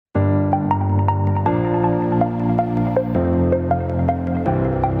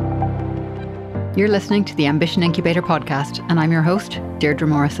You're listening to the Ambition Incubator podcast, and I'm your host, Deirdre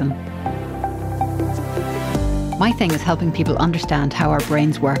Morrison. My thing is helping people understand how our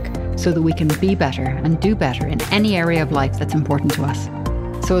brains work so that we can be better and do better in any area of life that's important to us.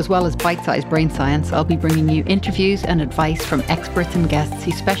 So as well as bite-sized brain science, I'll be bringing you interviews and advice from experts and guests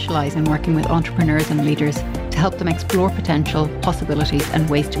who specialise in working with entrepreneurs and leaders to help them explore potential, possibilities and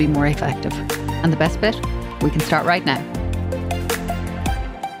ways to be more effective. And the best bit? We can start right now.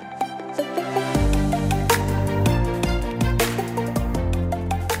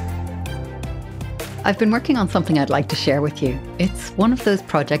 I've been working on something I'd like to share with you. It's one of those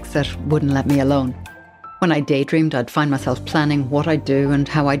projects that wouldn't let me alone. When I daydreamed, I'd find myself planning what I'd do and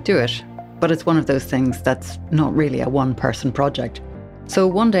how I'd do it. But it's one of those things that's not really a one-person project. So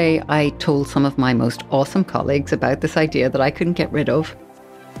one day I told some of my most awesome colleagues about this idea that I couldn't get rid of.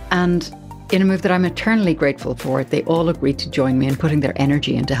 And in a move that I'm eternally grateful for, they all agreed to join me in putting their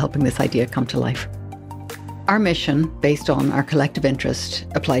energy into helping this idea come to life. Our mission, based on our collective interest,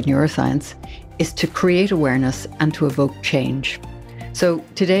 applied neuroscience, is to create awareness and to evoke change. So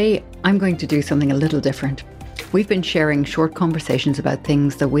today, I'm going to do something a little different. We've been sharing short conversations about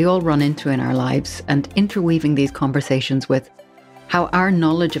things that we all run into in our lives and interweaving these conversations with how our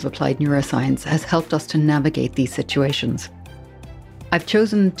knowledge of applied neuroscience has helped us to navigate these situations. I've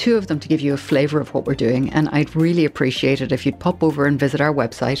chosen two of them to give you a flavour of what we're doing, and I'd really appreciate it if you'd pop over and visit our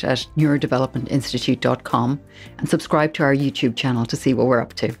website at neurodevelopmentinstitute.com and subscribe to our YouTube channel to see what we're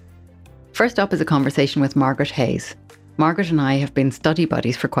up to. First up is a conversation with Margaret Hayes. Margaret and I have been study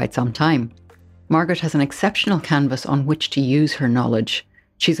buddies for quite some time. Margaret has an exceptional canvas on which to use her knowledge.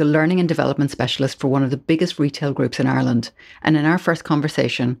 She's a learning and development specialist for one of the biggest retail groups in Ireland. And in our first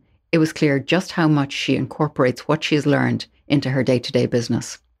conversation, it was clear just how much she incorporates what she has learned into her day-to-day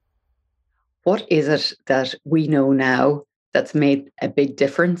business. What is it that we know now that's made a big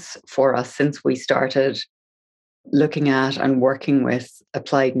difference for us since we started looking at and working with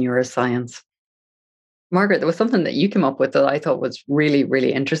applied neuroscience? Margaret, there was something that you came up with that I thought was really,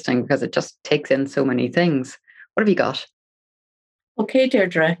 really interesting because it just takes in so many things. What have you got? Okay,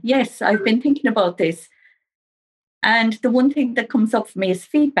 Deirdre. Yes, I've been thinking about this. And the one thing that comes up for me is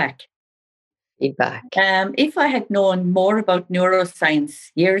feedback. Feedback. If I had known more about neuroscience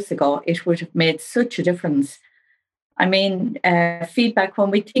years ago, it would have made such a difference. I mean, feedback,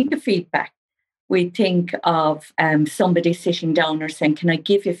 when we think of feedback, we think of somebody sitting down or saying, can I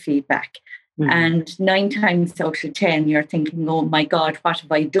give you feedback? Mm-hmm. And 9 times out of 10, you're thinking, oh my God, what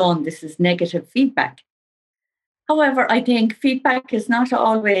have I done? This is negative feedback. However, I think feedback is not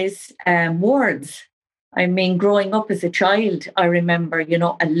always words. I mean, growing up as a child, I remember,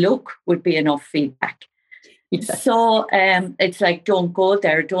 a look would be enough feedback. Yes. So it's like, don't go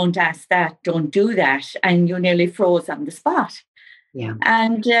there, don't ask that, don't do that. And you nearly froze on the spot. Yeah.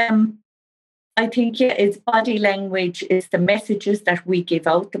 And I think, it's body language, it's the messages that we give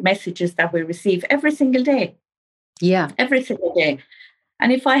out, the messages that we receive every single day. Yeah. Every single day.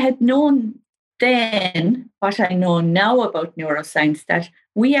 And if I had known then what I know now about neuroscience, that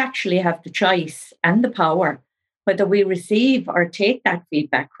we actually have the choice and the power, whether we receive or take that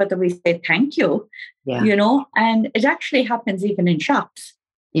feedback, whether we say thank you, and it actually happens even in shops.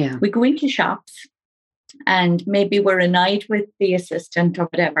 Yeah. We go into shops and maybe we're annoyed with the assistant or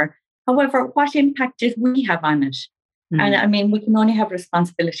whatever. However, what impact did we have on it? Mm. And I mean, we can only have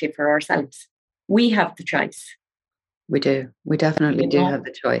responsibility for ourselves. We have the choice. We do. We definitely do have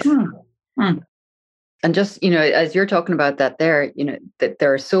the choice. And just, as you're talking about that there, that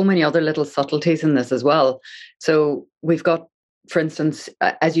there are so many other little subtleties in this as well. So we've got, for instance,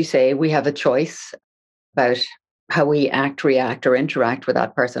 as you say, we have a choice about how we act, react, or interact with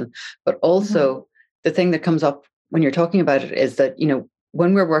that person. But also the thing that comes up when you're talking about it is that,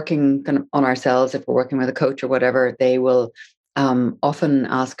 when we're working kind of on ourselves, if we're working with a coach or whatever, they will often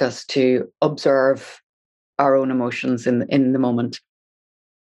ask us to observe our own emotions in the moment.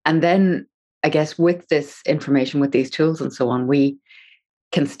 And then, I guess, with this information, with these tools and so on, we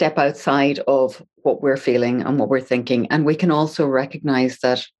can step outside of what we're feeling and what we're thinking. And we can also recognize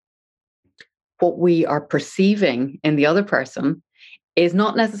that what we are perceiving in the other person is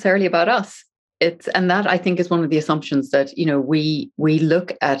not necessarily about us. And that, I think, is one of the assumptions that, we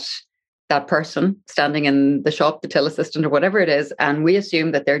look at that person standing in the shop, the till assistant or whatever it is, and we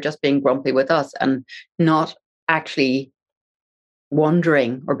assume that they're just being grumpy with us and not actually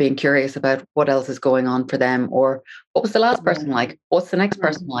wondering or being curious about what else is going on for them, or what was the last person like? What's the next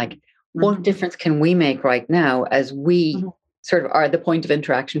person like? What difference can we make right now as we sort of are the point of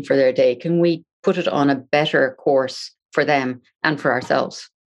interaction for their day? Can we put it on a better course for them and for ourselves?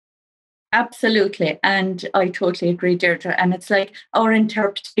 Absolutely. And I totally agree, Deirdre. And it's like our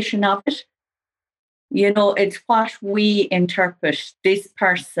interpretation of it It's what we interpret this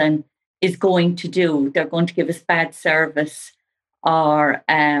person is going to do. They're going to give us bad service, or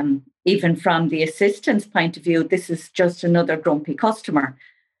even from the assistant's point of view, this is just another grumpy customer.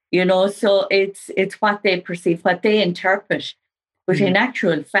 So it's what they perceive, what they interpret. But in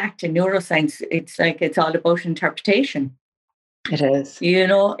actual fact, in neuroscience, it's all about interpretation. It is.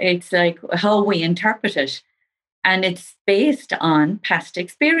 It's like how we interpret it. And it's based on past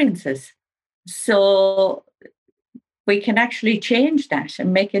experiences. So we can actually change that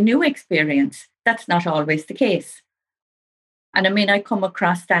and make a new experience. That's not always the case. And I come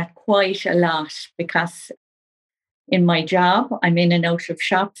across that quite a lot because in my job, I'm in and out of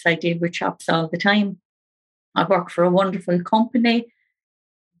shops. I deal with shops all the time. I work for a wonderful company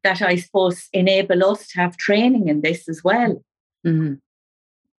that I suppose enable us to have training in this as well. Mm-hmm.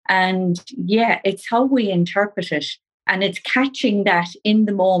 And it's how we interpret it. And it's catching that in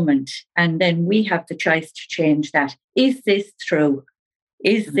the moment. And then we have the choice to change that. Is this true?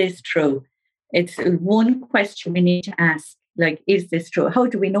 Is this true? It's one question we need to ask. Like, is this true? How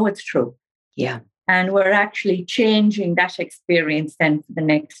do we know it's true? Yeah. And we're actually changing that experience then for the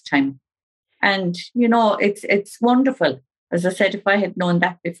next time. And, it's wonderful. As I said, if I had known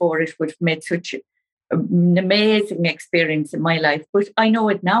that before, it would have made such an amazing experience in my life. But I know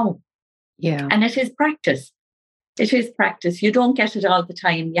it now. Yeah. And it is practice. It is practice. You don't get it all the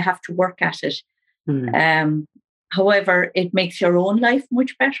time. You have to work at it. However, it makes your own life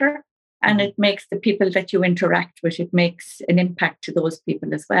much better. And it makes the people that you interact with, it makes an impact to those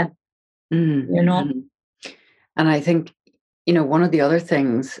people as well. And I think, one of the other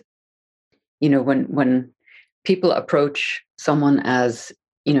things, when people approach someone as,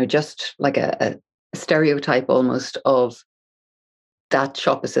 just like a stereotype almost of that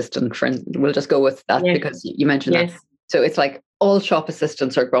shop assistant, we'll just go with that because you mentioned that. So it's like all shop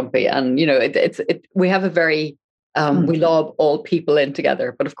assistants are grumpy, and we have a very we lob all people in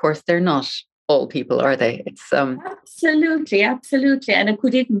together, but of course they're not all people, are they? It's absolutely, and it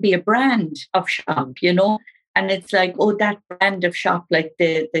could even be a brand of shop, and it's like, oh, that brand of shop, like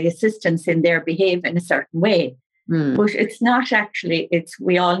the assistants in there behave in a certain way, but it's not actually. It's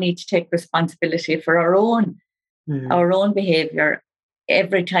we all need to take responsibility for our own behavior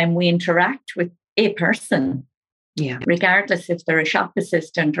every time we interact with a person, regardless if they're a shop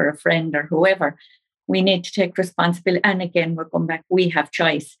assistant or a friend or whoever. We need to take responsibility. And again, we're going back, we have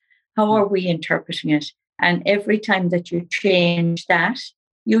choice. How are we interpreting it? And every time that you change that,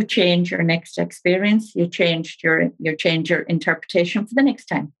 you change your next experience, you change your interpretation for the next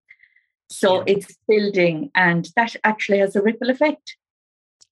time. So it's building, and that actually has a ripple effect.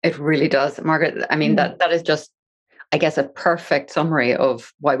 It really does, Margaret. That is just, I guess, a perfect summary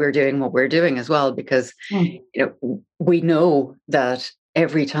of why we're doing what we're doing as well, because we know that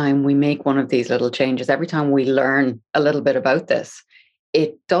every time we make one of these little changes, every time we learn a little bit about this,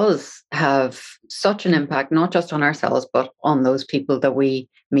 it does have such an impact, not just on ourselves, but on those people that we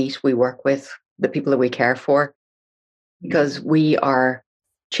meet, we work with, the people that we care for, because we are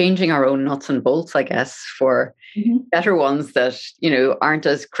changing our own nuts and bolts, I guess, for better ones that, aren't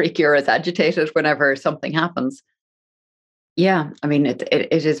as creaky or as agitated whenever something happens. Yeah,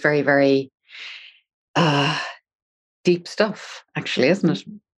 it is very, very deep stuff, actually, isn't it?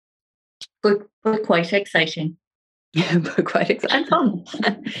 But quite exciting. Yeah, but quite exciting. And fun.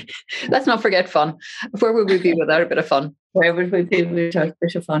 Let's not forget fun. Where would we be without a bit of fun? Where would we be without a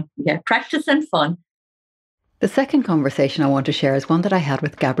bit of fun? Yeah, practice and fun. The second conversation I want to share is one that I had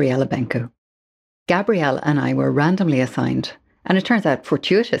with Gabriella Benkő. Gabriella and I were randomly assigned, and it turns out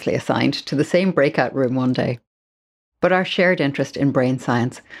fortuitously assigned, to the same breakout room one day. But our shared interest in brain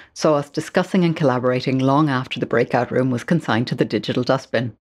science saw us discussing and collaborating long after the breakout room was consigned to the digital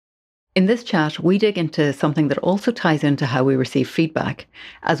dustbin. In this chat, we dig into something that also ties into how we receive feedback,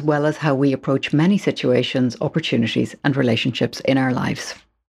 as well as how we approach many situations, opportunities, and relationships in our lives.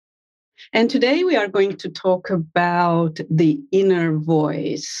 And today we are going to talk about the inner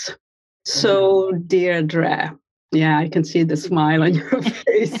voice. So, Deirdre, I can see the smile on your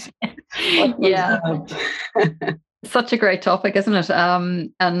face. Such a great topic, isn't it?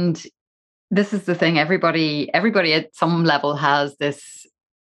 And this is the thing, everybody at some level has this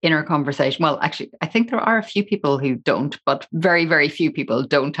inner conversation. Well, actually, I think there are a few people who don't, but very, very few people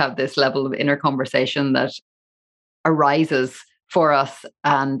don't have this level of inner conversation that arises for us.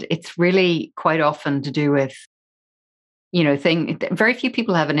 And it's really quite often to do with, very few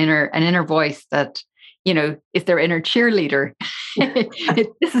people have an inner voice that, is their inner cheerleader.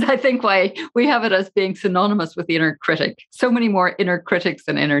 This is, I think, why we have it as being synonymous with the inner critic. So many more inner critics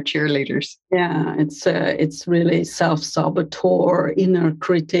than inner cheerleaders. Yeah, it's really self-saboteur, inner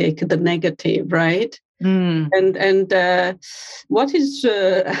critic, the negative, right? And what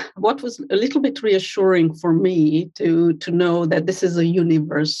was a little bit reassuring for me to know that this is a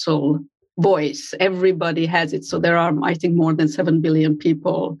universal voice. Everybody has it. So there are, I think, more than 7 billion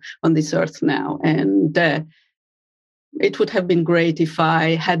people on this earth now, and it would have been great if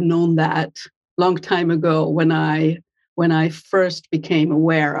I had known that long time ago when I first became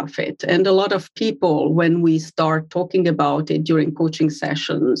aware of it. And a lot of people, when we start talking about it during coaching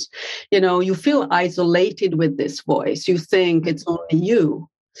sessions, you feel isolated with this voice. You think it's only you.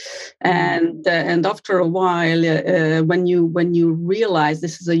 And after a while, when you realize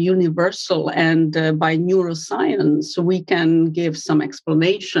this is a universal, and by neuroscience, we can give some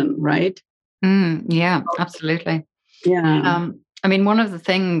explanation, right? Yeah, absolutely. Yeah. I mean, one of the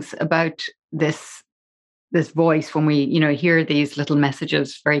things about this voice, when we, hear these little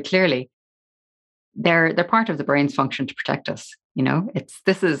messages very clearly, they're part of the brain's function to protect us.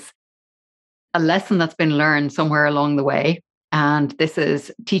 This is a lesson that's been learned somewhere along the way. And this is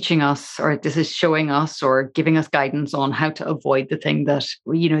teaching us, or this is showing us, or giving us guidance on how to avoid the thing that,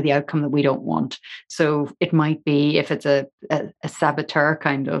 the outcome that we don't want. So it might be, if it's a saboteur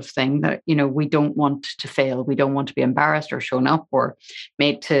kind of thing, that, we don't want to fail. We don't want to be embarrassed or shown up or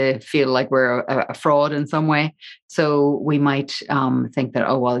made to feel like we're a fraud in some way. So we might think that,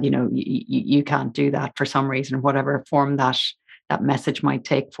 oh, well, you can't do that for some reason, whatever form that message might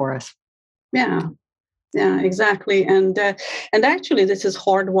take for us. Yeah. Yeah, exactly. And actually, this is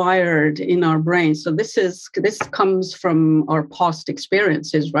hardwired in our brains. So this comes from our past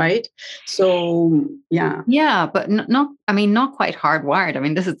experiences, right? So yeah. Yeah, but not quite hardwired. I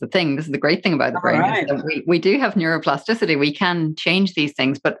mean, this is the thing. This is the great thing about the brain, is that we do have neuroplasticity. We can change these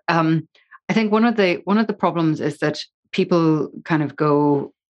things. But I think one of the problems is that people kind of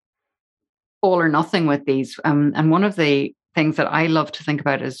go all or nothing with these. And one of the things that I love to think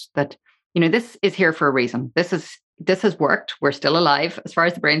about is that, this is here for a reason. This has worked. We're still alive. As far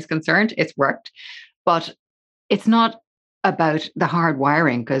as the brain's concerned, it's worked. But it's not about the hard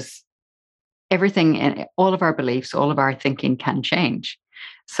wiring, because everything and all of our beliefs, all of our thinking can change.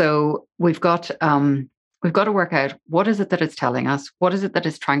 So we've got to work out, what is it that it's telling us? What is it that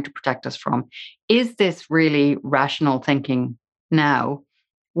it's trying to protect us from? Is this really rational thinking now?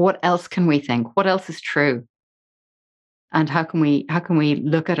 What else can we think? What else is true? And how can we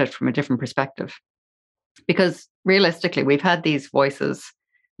look at it from a different perspective? Because realistically, we've had these voices,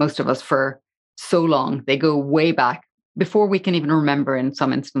 most of us, for so long. They go way back, before we can even remember in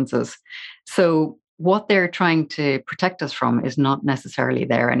some instances. So what they're trying to protect us from is not necessarily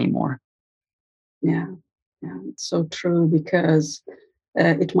there anymore. Yeah, it's so true, because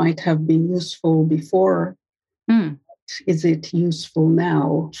it might have been useful before. Is it useful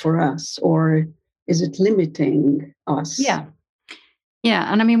now for us, or is it limiting us? Yeah.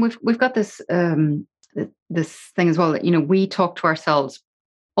 And I mean, we've got this this thing as well, that we talk to ourselves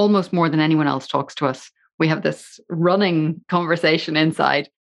almost more than anyone else talks to us. We have this running conversation inside.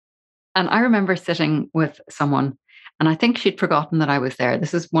 And I remember sitting with someone, and I think she'd forgotten that I was there.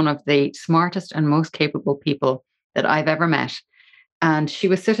 This is one of the smartest and most capable people that I've ever met. And she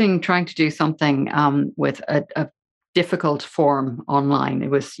was sitting trying to do something with a difficult form online. It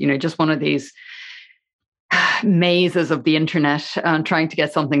was, just one of these mazes of the internet, trying to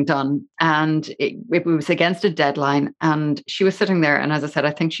get something done. And it was against a deadline. And she was sitting there. And as I said,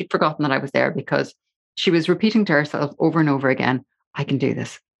 I think she'd forgotten that I was there, because she was repeating to herself over and over again, I can do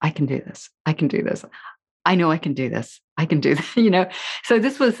this. I can do this. I can do this. I know I can do this. I can do this, So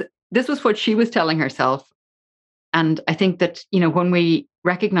this was what she was telling herself. And I think that, when we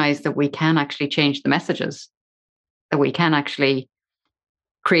recognize that we can actually change the messages, that we can actually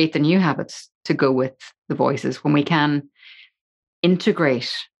create the new habits to go with the voices, when we can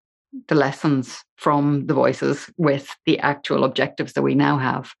integrate the lessons from the voices with the actual objectives that we now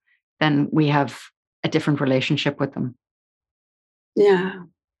have, then we have a different relationship with them. Yeah.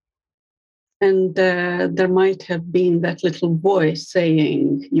 And there might have been that little voice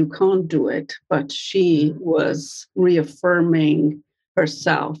saying, you can't do it, but she was reaffirming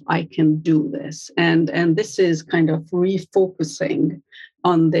herself, I can do this. And this is kind of refocusing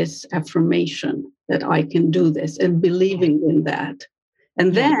on this affirmation that I can do this, and believing in that.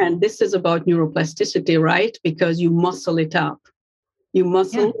 And then this is about neuroplasticity, right? Because you muscle it up. You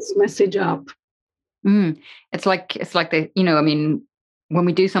muscle this message up. It's like the, when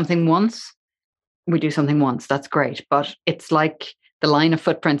we do something once, that's great. But it's like the line of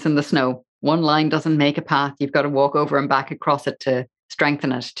footprints in the snow. one line doesn't make a path. You've got to walk over and back across it to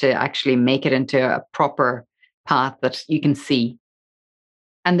strengthen it, to actually make it into a proper path that you can see.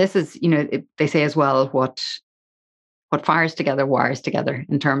 And this is, they say as well, what fires together wires together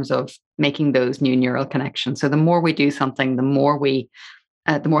in terms of making those new neural connections. So the more we do something, the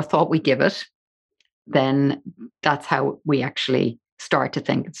more thought we give it, then that's how we actually start to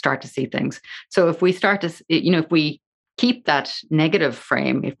think and start to see things. So if we start to, if we keep that negative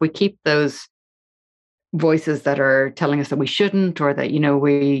frame, if we keep those voices that are telling us that we shouldn't, or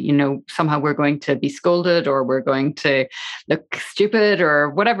that, somehow we're going to be scolded, or we're going to look stupid, or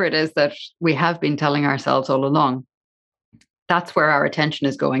whatever it is that we have been telling ourselves all along, that's where our attention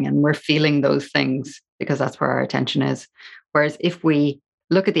is going, and we're feeling those things because that's where our attention is. Whereas if we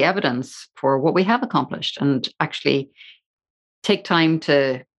look at the evidence for what we have accomplished and actually take time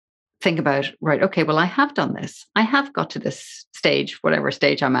to think about, right, okay, well, I have done this. I have got to this stage, whatever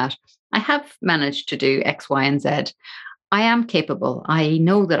stage I'm at. I have managed to do X, Y, and Z. I am capable. I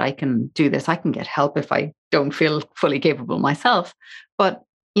know that I can do this. I can get help if I don't feel fully capable myself. But,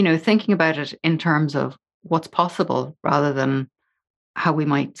 thinking about it in terms of what's possible rather than how we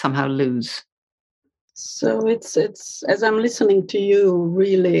might somehow lose. So it's as I'm listening to you,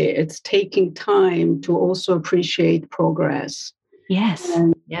 really, it's taking time to also appreciate progress. Yes.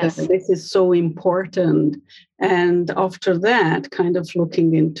 And yes. This is so important. And after that, kind of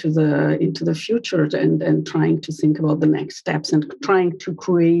looking into the future and trying to think about the next steps and trying to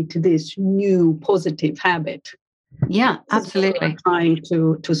create this new positive habit. Yeah, absolutely. Trying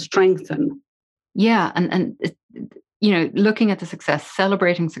to strengthen. Yeah. And looking at the success,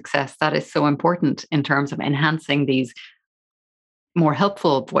 celebrating success, that is so important in terms of enhancing these more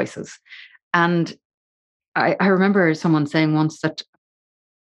helpful voices. And I remember someone saying once that,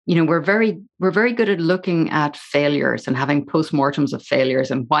 we're very good at looking at failures and having postmortems of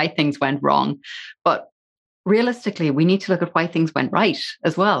failures and why things went wrong. But realistically, we need to look at why things went right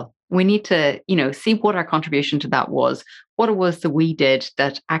as well. We need to, see what our contribution to that was, what it was that we did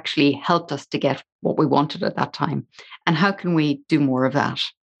that actually helped us to get what we wanted at that time. And how can we do more of that?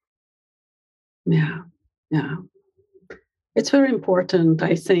 Yeah. It's very important,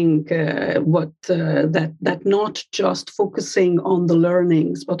 I think, that not just focusing on the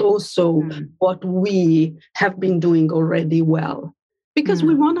learnings, but also what we have been doing already well. Because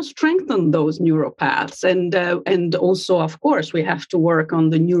we want to strengthen those neural paths. And also, of course, we have to work on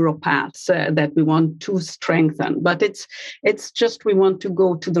the neural paths that we want to strengthen. But it's just we want to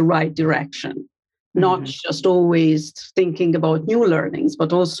go to the right direction. Not just always thinking about new learnings,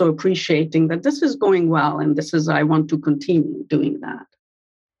 but also appreciating that this is going well and I want to continue doing that.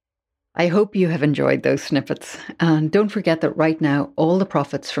 I hope you have enjoyed those snippets. And don't forget that right now, all the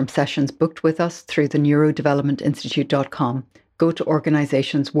profits from sessions booked with us through the neurodevelopmentinstitute.com go to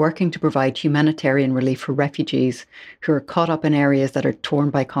organisations working to provide humanitarian relief for refugees who are caught up in areas that are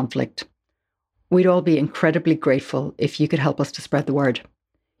torn by conflict. We'd all be incredibly grateful if you could help us to spread the word.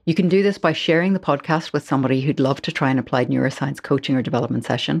 You can do this by sharing the podcast with somebody who'd love to try an applied neuroscience coaching or development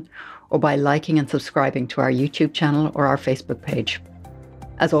session, or by liking and subscribing to our YouTube channel or our Facebook page.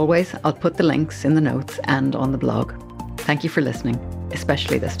 As always, I'll put the links in the notes and on the blog. Thank you for listening,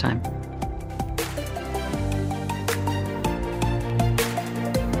 especially this time.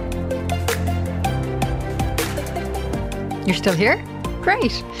 You're still here?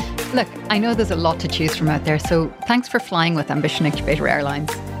 Great. Look, I know there's a lot to choose from out there, so thanks for flying with Ambition Incubator Airlines.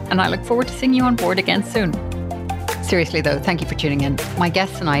 And I look forward to seeing you on board again soon. Seriously though, thank you for tuning in. My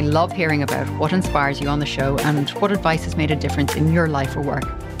guests and I love hearing about what inspires you on the show and what advice has made a difference in your life or work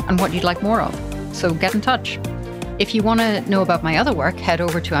and what you'd like more of. So get in touch. If you want to know about my other work, head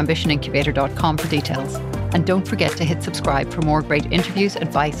over to ambitionincubator.com for details. And don't forget to hit subscribe for more great interviews,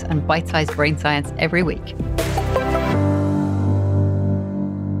 advice and bite-sized brain science every week.